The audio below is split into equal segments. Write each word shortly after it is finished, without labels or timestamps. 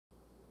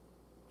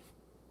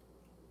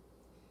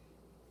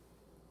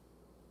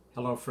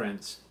Hello,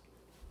 friends.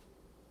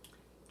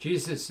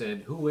 Jesus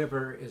said,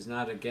 "Whoever is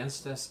not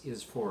against us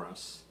is for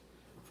us.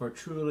 For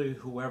truly,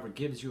 whoever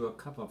gives you a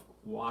cup of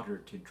water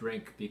to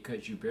drink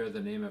because you bear the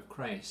name of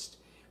Christ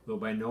will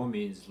by no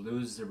means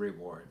lose the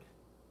reward."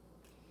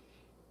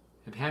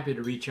 I'm happy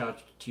to reach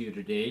out to you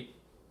today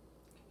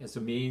as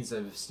a means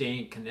of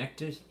staying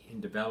connected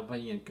in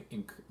developing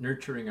and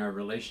nurturing our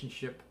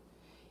relationship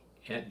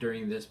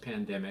during this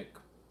pandemic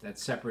that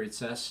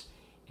separates us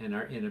and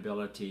our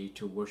inability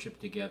to worship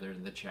together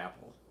in the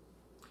chapel.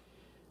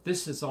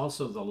 This is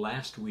also the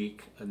last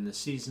week in the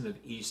season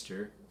of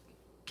Easter,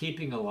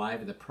 keeping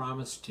alive the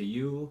promise to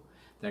you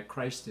that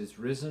Christ is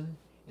risen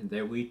and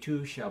that we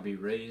too shall be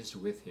raised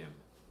with him.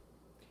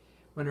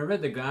 When I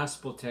read the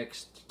gospel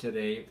text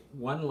today,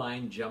 one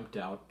line jumped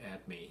out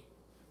at me.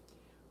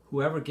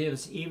 "Whoever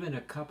gives even a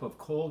cup of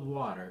cold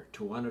water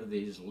to one of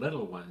these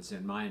little ones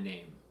in my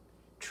name,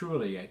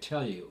 truly I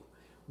tell you,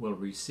 will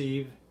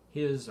receive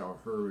his or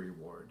her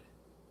reward."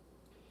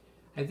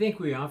 I think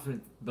we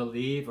often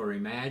believe or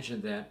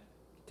imagine that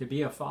to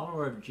be a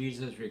follower of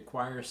Jesus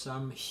requires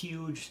some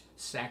huge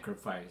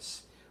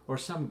sacrifice or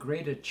some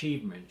great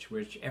achievement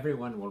which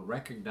everyone will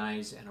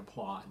recognize and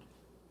applaud.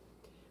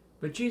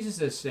 But Jesus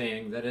is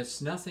saying that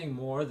it's nothing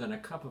more than a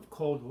cup of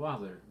cold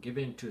water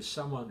given to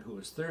someone who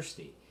is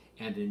thirsty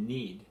and in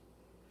need,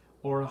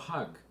 or a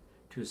hug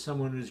to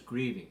someone who's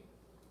grieving,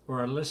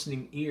 or a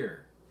listening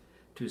ear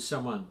to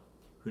someone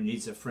who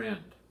needs a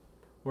friend,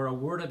 or a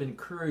word of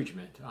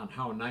encouragement on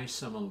how nice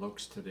someone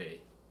looks today.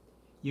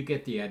 You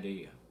get the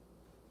idea.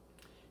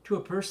 To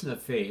a person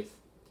of faith,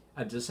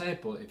 a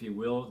disciple, if you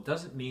will,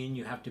 doesn't mean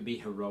you have to be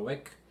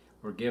heroic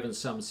or given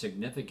some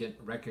significant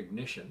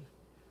recognition,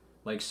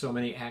 like so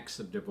many acts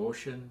of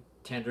devotion,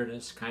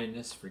 tenderness,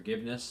 kindness,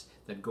 forgiveness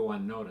that go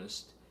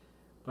unnoticed,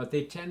 but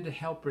they tend to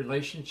help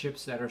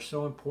relationships that are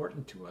so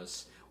important to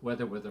us,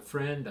 whether with a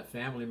friend, a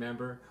family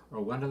member, or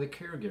one of the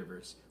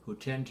caregivers who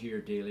tend to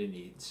your daily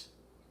needs.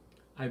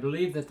 I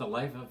believe that the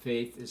life of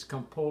faith is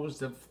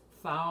composed of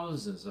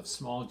thousands of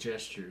small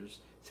gestures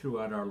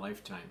throughout our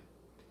lifetime.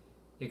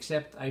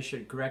 Except I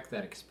should correct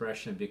that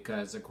expression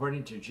because,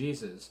 according to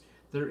Jesus,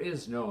 there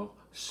is no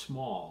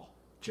small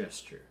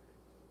gesture.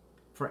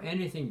 For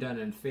anything done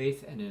in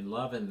faith and in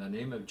love in the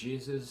name of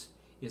Jesus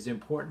is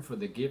important for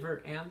the giver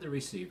and the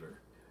receiver,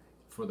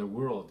 for the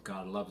world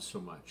God loves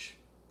so much.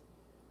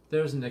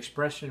 There's an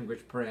expression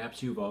which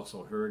perhaps you've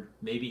also heard,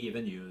 maybe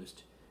even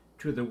used.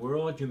 To the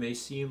world you may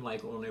seem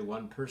like only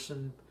one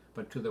person,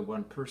 but to the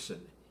one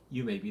person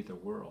you may be the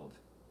world.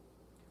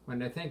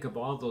 When I think of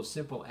all those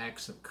simple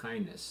acts of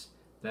kindness,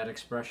 that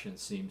expression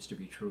seems to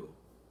be true.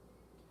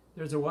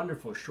 There's a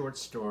wonderful short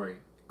story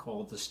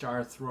called The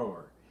Star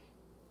Thrower,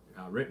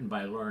 written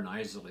by Lauren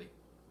Isley.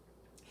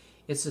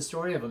 It's the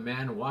story of a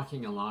man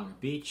walking along a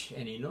beach,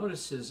 and he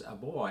notices a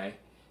boy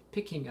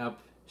picking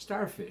up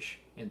starfish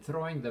and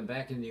throwing them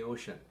back in the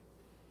ocean.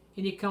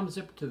 And he comes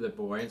up to the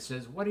boy and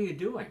says, "What are you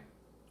doing?"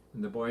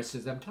 And the boy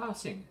says, "I'm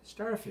tossing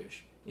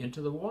starfish into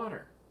the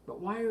water." "But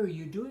why are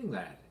you doing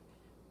that?"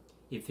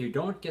 "If you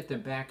don't get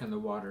them back in the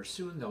water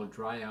soon, they'll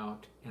dry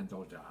out and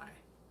they'll die."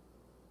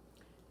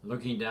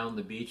 Looking down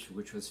the beach,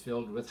 which was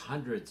filled with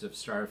hundreds of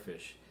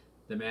starfish,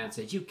 the man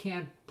says, "You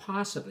can't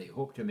possibly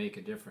hope to make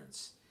a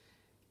difference."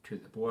 To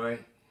the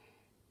boy,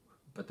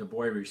 but the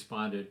boy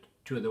responded,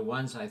 "To the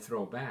ones I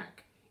throw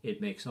back,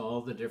 it makes all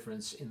the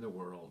difference in the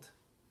world."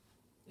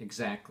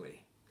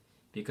 Exactly.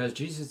 Because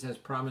Jesus has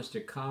promised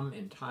to come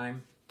in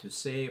time to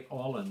save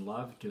all in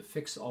love, to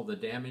fix all the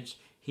damage,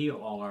 heal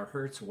all our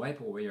hurts, wipe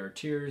away our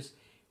tears,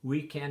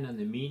 we can in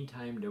the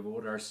meantime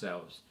devote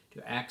ourselves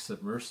to acts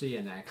of mercy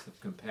and acts of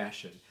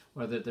compassion,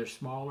 whether they're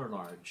small or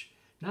large,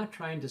 not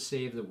trying to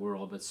save the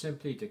world, but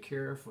simply to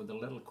care for the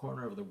little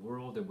corner of the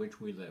world in which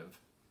we live.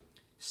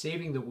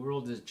 Saving the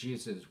world is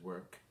Jesus'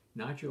 work,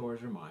 not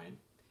yours or mine.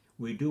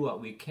 We do what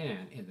we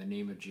can in the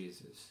name of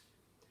Jesus.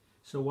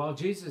 So while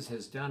Jesus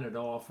has done it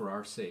all for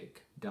our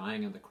sake,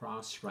 dying on the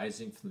cross,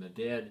 rising from the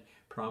dead,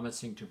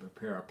 promising to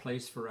prepare a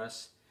place for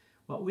us,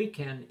 what we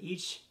can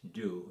each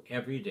do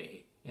every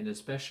day, and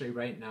especially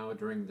right now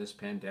during this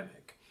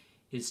pandemic,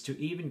 is to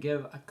even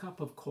give a cup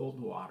of cold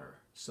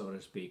water, so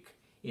to speak,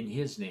 in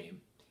his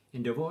name,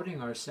 in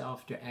devoting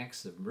ourselves to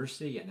acts of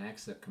mercy and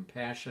acts of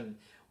compassion,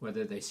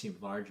 whether they seem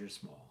large or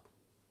small.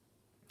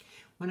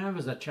 When I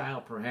was a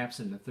child, perhaps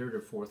in the 3rd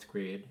or 4th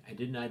grade, I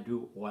did not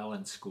do well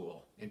in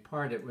school. In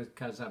part, it was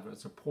because I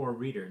was a poor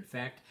reader. In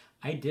fact,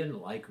 I didn't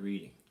like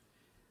reading.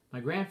 My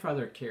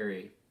grandfather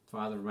Carey,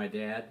 father of my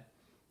dad,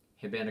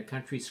 had been a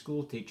country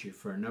school teacher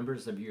for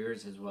numbers of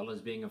years, as well as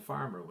being a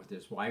farmer with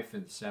his wife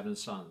and 7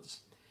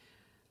 sons.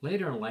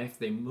 Later in life,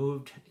 they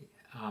moved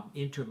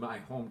into my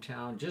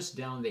hometown just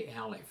down the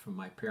alley from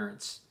my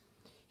parents.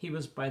 He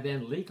was by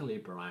then legally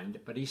blind,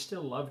 but he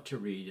still loved to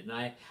read, and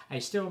I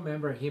still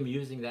remember him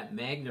using that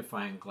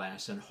magnifying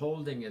glass and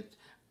holding it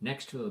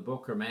next to the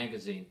book or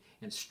magazine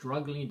and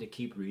struggling to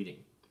keep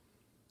reading.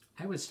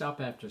 I would stop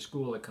after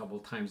school a couple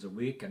times a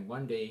week, and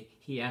one day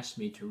he asked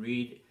me to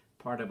read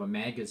part of a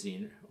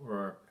magazine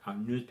or a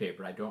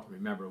newspaper, I don't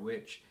remember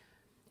which.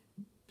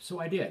 So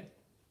I did.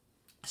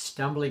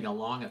 stumbling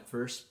along at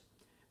first,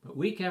 but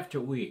week after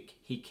week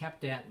he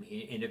kept at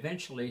me and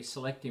eventually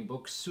selecting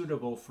books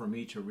suitable for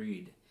me to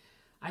read.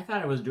 I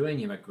thought I was doing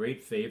him a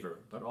great favor,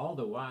 but all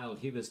the while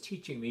he was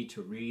teaching me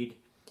to read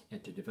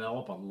and to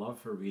develop a love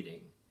for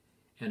reading.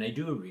 And I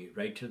do read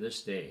right to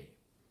this day.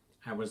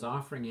 I was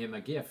offering him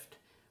a gift,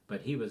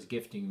 but he was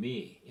gifting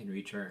me in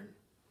return.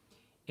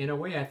 In a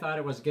way, I thought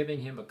I was giving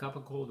him a cup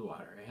of cold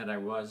water, and I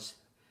was,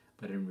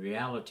 but in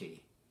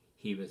reality,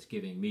 he was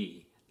giving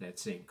me that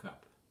same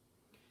cup.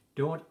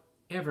 Don't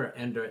ever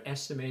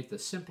underestimate the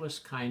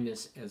simplest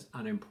kindness as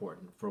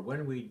unimportant, for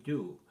when we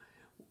do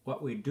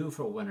what we do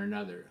for one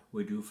another,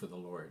 we do for the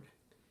Lord.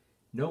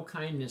 No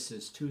kindness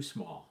is too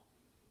small,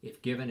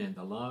 if given in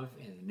the love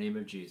and the name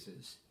of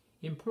Jesus.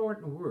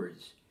 Important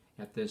words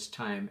at this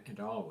time and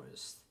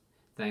always.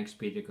 Thanks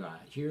be to God.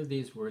 Hear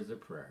these words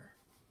of prayer.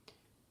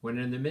 When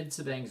in the midst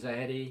of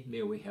anxiety,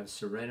 may we have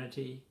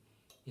serenity.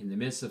 In the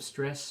midst of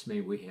stress,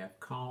 may we have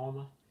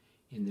calm.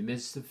 In the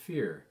midst of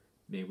fear,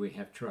 may we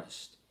have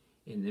trust.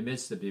 In the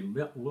midst of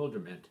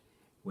bewilderment,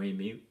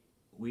 may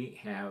we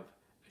have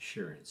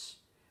assurance.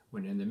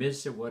 When in the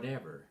midst of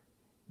whatever,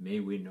 may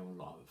we know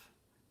love.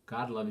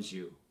 God loves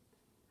you.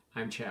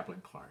 I'm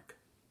Chaplain Clark.